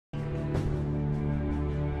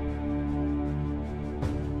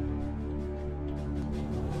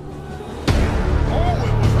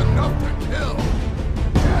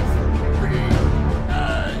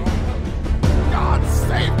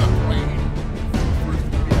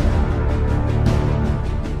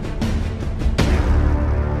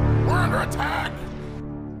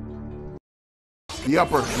The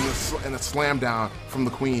upper and the slam down from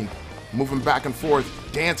the queen. Moving back and forth,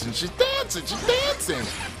 dancing. She's dancing. She's dancing.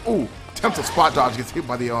 Ooh, attempts a spot dodge, gets hit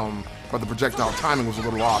by the projectile. Timing was a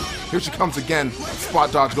little off. Here she comes again. Spot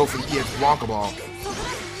dodge goes for the EX Blanca ball.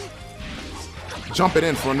 Jumping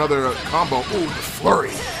in for another combo. Ooh, the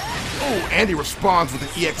flurry. Ooh, Andy responds with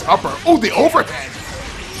an EX upper. Ooh, the overhead.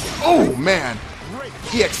 Oh man.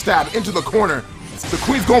 EX stab into the corner. The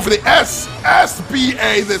queen's going for the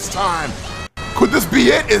SBA this time. Could this be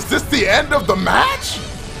it? Is this the end of the match?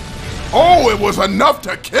 Oh, it was enough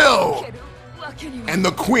to kill. And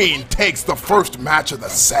the queen takes the first match of the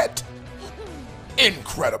set.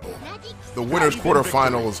 Incredible. The winner's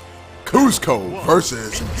quarterfinals, Cusco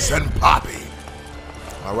versus Senpapi.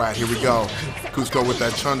 All right, here we go. Cusco with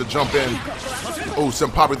that chun to jump in. Oh,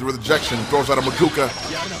 Senpapi through rejection, throws out a Maguka.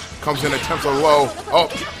 Comes in, attempts a low. Oh,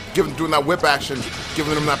 doing that whip action,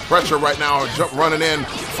 giving him that pressure right now. Running in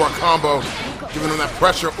for a combo, giving him that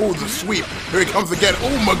pressure. Ooh, the sweep. Here he comes again.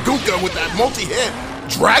 Ooh, Maguka with that multi-hit.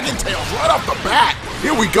 Dragon Tails right off the bat.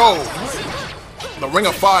 Here we go. The Ring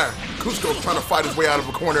of Fire. Cusco's trying to fight his way out of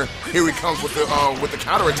a corner. Here he comes with the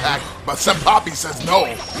counterattack, but Senpapi says no.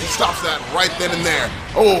 He stops that right then and there.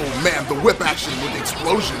 Oh man, the whip action with the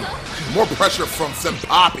explosion. More pressure from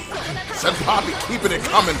Senpapi. Senpapi keeping it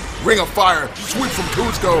coming. Ring of Fire, sweep from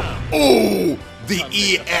Cusco. Ooh, the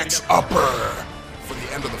EX upper for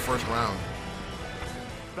the end of the first round.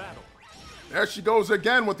 There she goes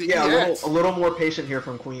again with the EX. A little more patient here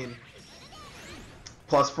from Queen.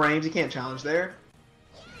 Plus frames, you can't challenge there.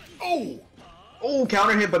 Oh! Oh,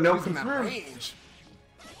 counter hit, but no Using that confirm. range.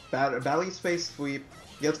 Battle space sweep.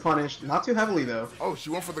 Gets punished. Not too heavily, though. Oh,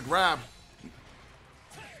 she went for the grab.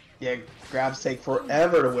 Yeah, grabs take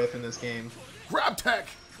forever to whiff in this game. Grab tech!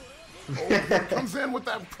 Oh, comes in with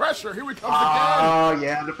that pressure. Here he comes Oh, again.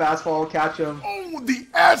 yeah, the fastball will catch him. Oh, the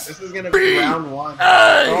S. This is going to be round one.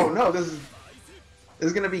 Hey! Oh, no, this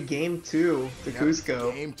is going to be game two to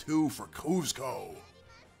Cusco. Game two for Cusco.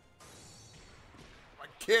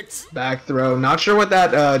 Kicks. Back throw. Not sure what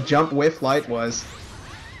that jump whiff light was.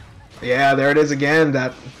 Yeah, there it is again.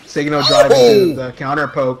 That signal drive into the counter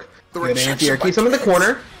poke. Good anti-air. Keeps him in the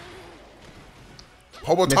corner.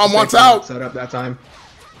 Hobo Tom wants out. Set up that time.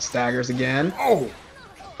 Staggers again. Oh.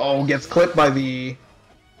 Oh, gets clipped by the...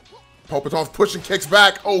 Popotom's pushing, kicks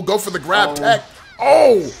back. Oh, go for the grab tech.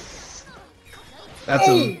 Oh. That's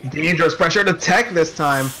a dangerous pressure to tech this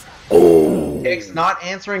time. Oh. Kicks not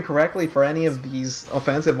answering correctly for any of these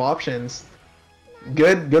offensive options.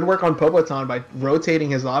 Good work on Popoton by rotating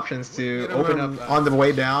his options to open up on the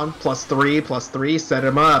way down. +3, set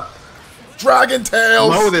him up. Dragon Tails!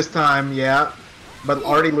 Low this time, yeah. But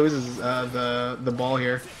already loses the ball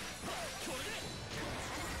here.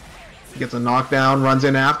 Gets a knockdown, runs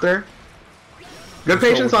in after. Good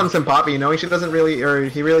patience on Senpapi, knowing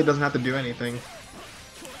he really doesn't have to do anything.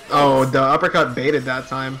 Oh, the uppercut baited that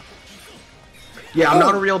time. Yeah, I'm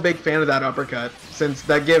not a real big fan of that uppercut, since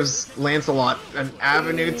that gives Lancelot an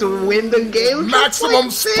avenue to win the game.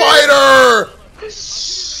 Maximum Spider!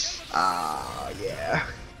 Yeah.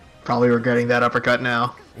 Probably regretting that uppercut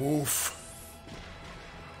now. Oof.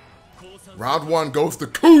 Round one goes to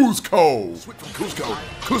Cusco. Switch from Cusco.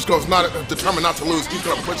 Cusco's not determined not to lose. He's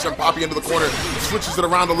gonna push Senpapi into the corner. Switches it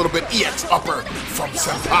around a little bit. EX upper from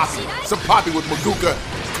Senpapi. Senpapi with Maguka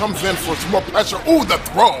comes in for some more pressure. Ooh, the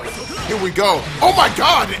throw. Here we go. Oh my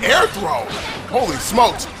God, an air throw. Holy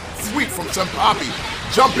smokes. Sweep from Senpapi.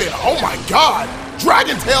 Jump in. Oh my God.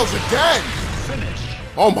 Dragon Tails again.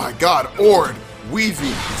 Oh my God. Ord,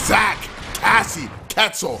 Weezy, Zack, Cassie,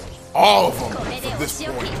 Quetzal. All of them from this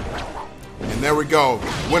point. And there we go.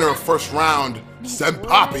 Winner of first round,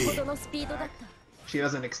 Senpapi. She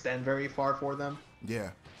doesn't extend very far for them. Yeah.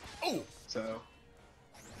 Oh. So,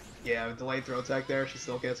 yeah, with delayed throw tech there, she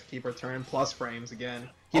still gets to keep her turn. Plus frames again.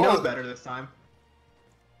 He knows better this time.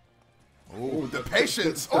 Oh, the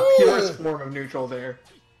patience. The purest form of neutral there.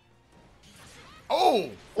 Oh.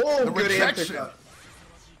 The good rejection. uppercut.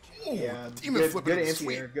 Oh, Yeah, demon flipping good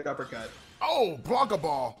sweep. anti-air, good uppercut. Oh, Blanca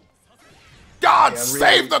ball. God Yeah, really,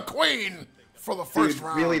 save the queen for the first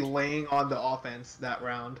round. Really laying on the offense that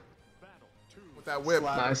round. With that whip.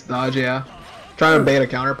 Nice dodge, yeah. Trying to bait a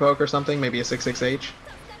counter poke or something, maybe a 6-6H.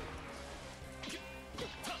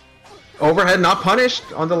 Overhead not punished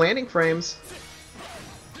on the landing frames.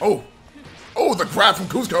 Oh. Oh, the grab from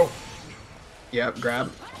Cusco. Yep,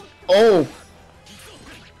 grab. Oh!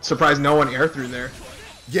 Surprised no one air through there.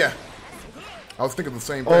 Yeah. I was thinking the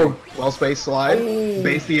same thing. Oh, well-spaced slide. Oh.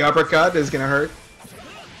 Base the uppercut is gonna hurt.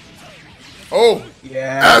 Oh.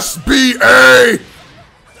 Yeah. SBA.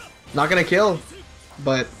 Not gonna kill,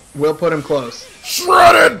 but will put him close.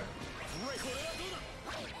 Shredded.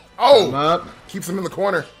 Oh! Up. Keeps him in the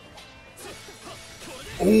corner.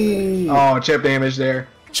 Ooh! Oh, chip damage there.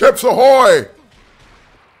 Chips ahoy!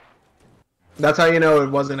 That's how you know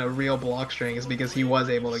it wasn't a real block string, is because he was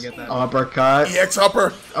able to get that uppercut. EX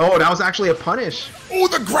upper. Oh, that was actually a punish. Ooh,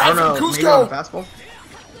 the grab from Maybe on Cusco. the fastball.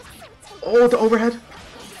 Oh, the overhead.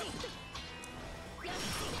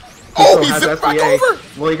 Oh, Cusco he has zipped back SBA. over.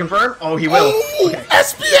 Will he confirm? Oh, he will. Oh, Okay.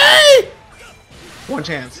 SBA. One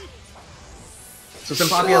chance. So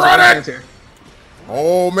Senpapi has one chance here.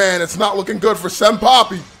 Oh man, it's not looking good for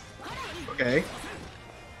Senpapi. Okay.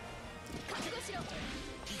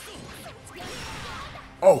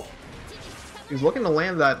 Oh. He's looking to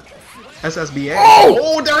land that SSBA.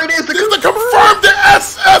 Oh, there it is. This is the confirmed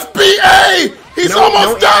SFBA. He's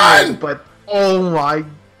almost done. But oh my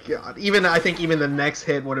god! I think even the next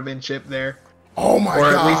hit would have been chip there, Oh my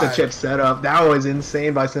or god. at least a chip setup. That was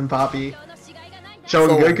insane by Senpapi, showing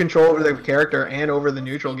So- good control over the character and over the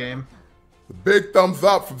neutral game. Big thumbs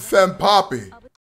up from Senpapi.